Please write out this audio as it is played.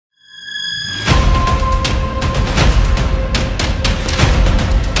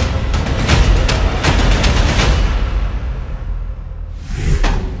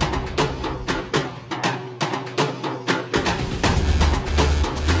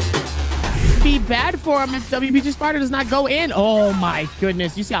be bad for him if WBG Spider does not go in. Oh my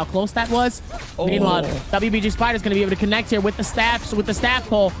goodness. You see how close that was? Oh. Meanwhile, WBG Spider is going to be able to connect here with the staff. So with the staff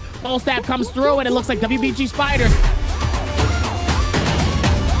pole, pole staff comes through, and it looks like WBG Spider.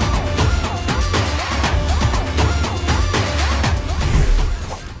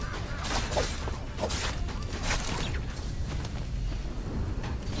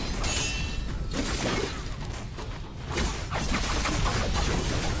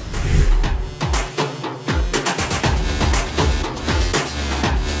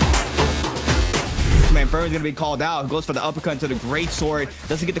 Burn's gonna be called out. Goes for the uppercut into the great sword.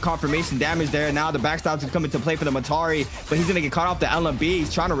 Doesn't get the confirmation damage there. Now the backstab's gonna come into play for the Matari, but he's gonna get caught off the LMB.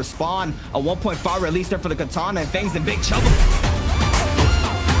 He's trying to respond. A 1.5 release there for the Katana, and Fang's in big trouble.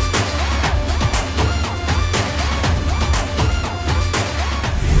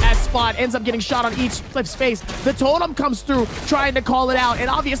 Spot ends up getting shot on each flip's face. The totem comes through trying to call it out, and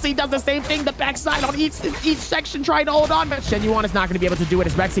obviously does the same thing. The backside on each section trying to hold on, but Shenyuan is not going to be able to do it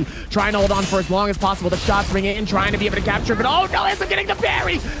as Rexy trying to hold on for as long as possible. The shots ring in, trying to be able to capture, but oh no, ends up getting the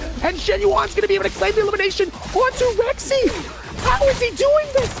parry, and Shenyuan's going to be able to claim the elimination onto Rexy. How is he doing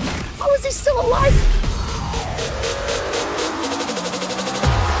this? How is he still alive?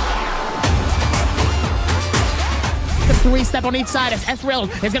 Three-step on each side as Ezreal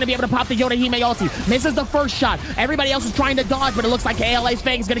is going to be able to pop the Yorihime ulti. Misses the first shot. Everybody else is trying to dodge, but it looks like ALA's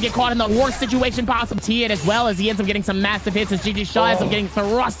Fang is going to get caught in the worst situation possible. T-It as well, as he ends up getting some massive hits as GG Shaw ends up getting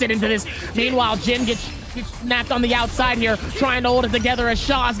thrusted into this. Meanwhile, Jin gets snapped on the outside here, trying to hold it together as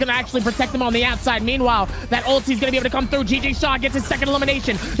Shaw is going to actually protect him on the outside. Meanwhile, that ulti is going to be able to come through. GG Shaw gets his second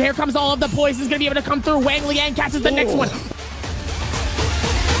elimination. Here comes all of the poisons going to be able to come through. Wang Liang catches the next one.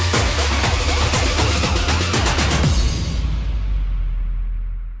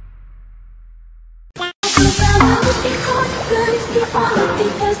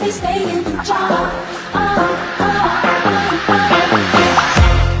 Because they stay in the jar.